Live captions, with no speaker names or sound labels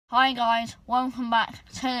Hi guys, welcome back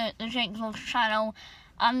to the Jake Vlogs channel,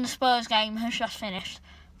 and the Spurs game has just finished.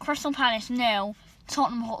 Crystal Palace 0,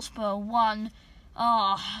 Tottenham Hotspur 1.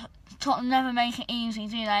 Tottenham never make it easy,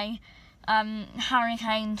 do they? Harry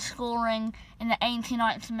Kane scoring in the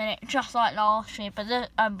 89th minute, just like last year, but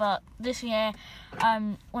this year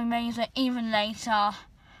we made it even later.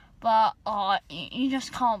 But you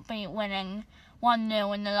just can't beat winning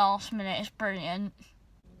 1-0 in the last minute. It's brilliant.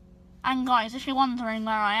 And guys, if you're wondering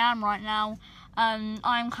where I am right now,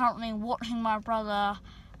 I'm currently watching my brother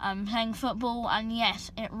playing football, and yes,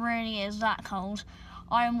 it really is that cold.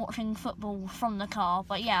 I am watching football from the car,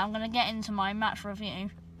 but yeah, I'm going to get into my match review.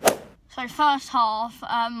 So first half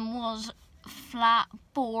was flat,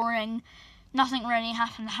 boring, nothing really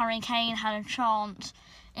happened. Harry Kane had a chance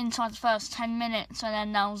inside the first 10 minutes, and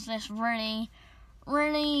then there was this really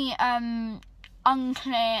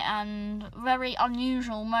unclear and very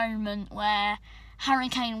unusual moment where Harry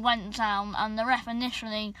Kane went down and the ref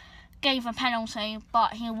initially gave a penalty,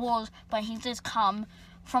 but he did come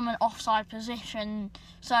from an offside position,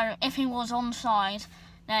 so if he was onside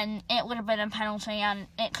then it would have been a penalty and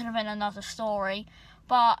it could have been another story.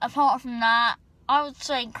 But apart from that, I would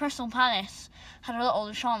say Crystal Palace had a lot of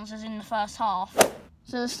the chances in the first half.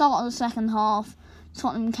 So the start of the second half,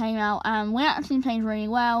 Tottenham came out and we actually played really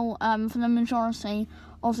well. For the majority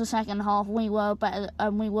of the second half, we were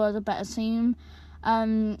the better team.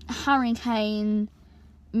 Harry Kane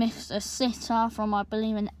missed a sitter from, I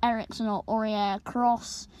believe, an Eriksen or Aurier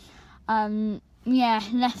cross.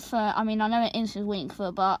 Left foot. I mean, I know it is his weak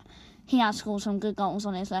foot, but he has scored some good goals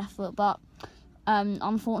on his left foot. But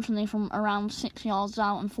unfortunately, from around 6 yards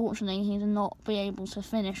out, he did not be able to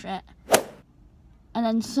finish it. And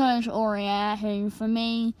then Serge Aurier, who for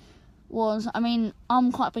me was, I'm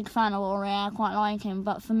quite a big fan of Aurier, I quite like him,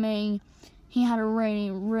 but for me, he had a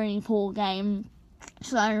really poor game.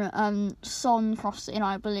 So, Son crossed it in,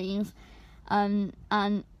 I believe, and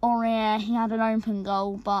Aurier, he had an open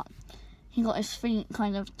goal, but he got his feet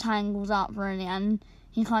kind of tangled up, really, and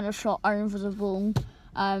he kind of shot over the ball.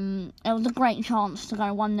 It was a great chance to go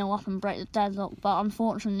 1-0 up and break the deadlock, but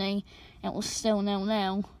unfortunately, it was still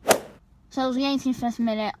 0-0. So it was the 85th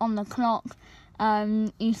minute on the clock.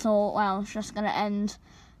 You thought, well, it's just going to end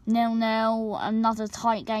 0-0, another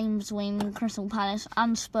tight game between Crystal Palace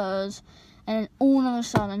and Spurs. And then all of a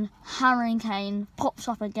sudden, Harry Kane pops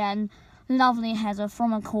up again, lovely header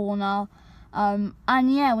from a corner. And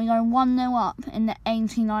yeah, we go 1-0 up in the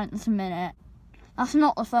 89th minute. That's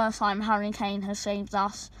not the first time Harry Kane has saved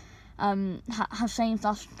us, drawing,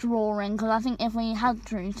 because I think if we had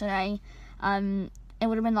drew today, it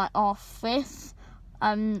would have been like our fifth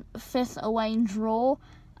away draw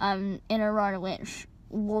in a row, which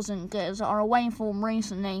wasn't good. So our away form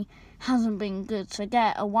recently hasn't been good. To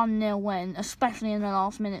get a 1-0 win, especially in the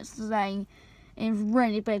last minutes today, is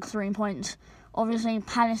really big 3 points. Obviously,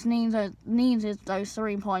 Palace needed those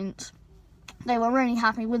 3 points. They were really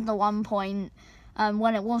happy with the 1 point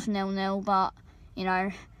when it was 0-0, but, you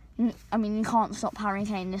can't stop Harry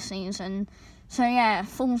Kane this season. So yeah,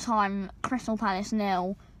 full time, Crystal Palace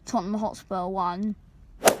 0, Tottenham Hotspur 1.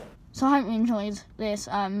 So I hope you enjoyed this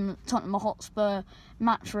Tottenham Hotspur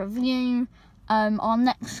match review. Our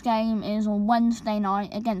next game is on Wednesday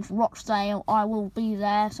night against Rochdale. I will be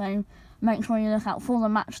there, so make sure you look out for the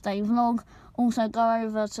match day vlog. Also go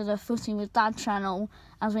over to the Footy with Dad channel,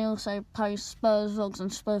 as we also post Spurs vlogs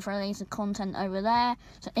and Spurs related content over there.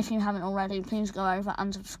 So if you haven't already, please go over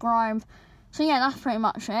and subscribe. So yeah, that's pretty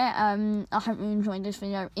much it. I hope you enjoyed this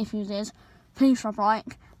video. If you did, please drop a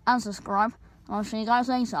like and subscribe. I'll see you guys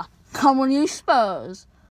later. Come on, you Spurs!